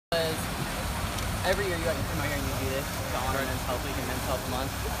Every year you come out here and you do this to honor Men's Health Week and Men's Health Month.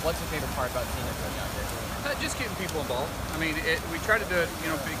 What's your favorite part about seeing everybody out here? Just getting people involved. I mean, we try to do it,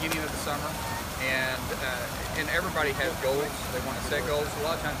 beginning of the summer, and everybody has goals. They want to set goals. A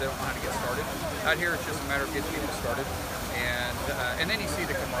lot of times they don't know how to get started. Out here, it's just a matter of getting people started, and then you see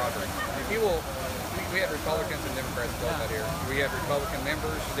the camaraderie. And we have Republicans and Democrats both out here. We have Republican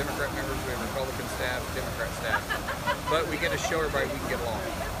members, Democrat members. We have Republican staff, Democrat staff. But we get to show everybody we can get along.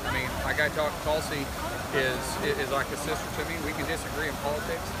 I mean, my guy Tulsi is like a sister to me. We can disagree in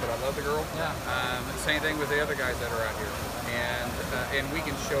politics, but I love the girl. Yeah. Same thing with the other guys that are out here, and we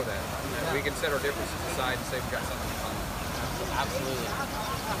can show that. Yeah. We can set our differences aside and say we've got something in common. Absolutely.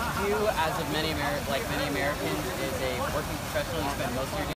 You, as of many Americans, is a working professional. You spend most of your day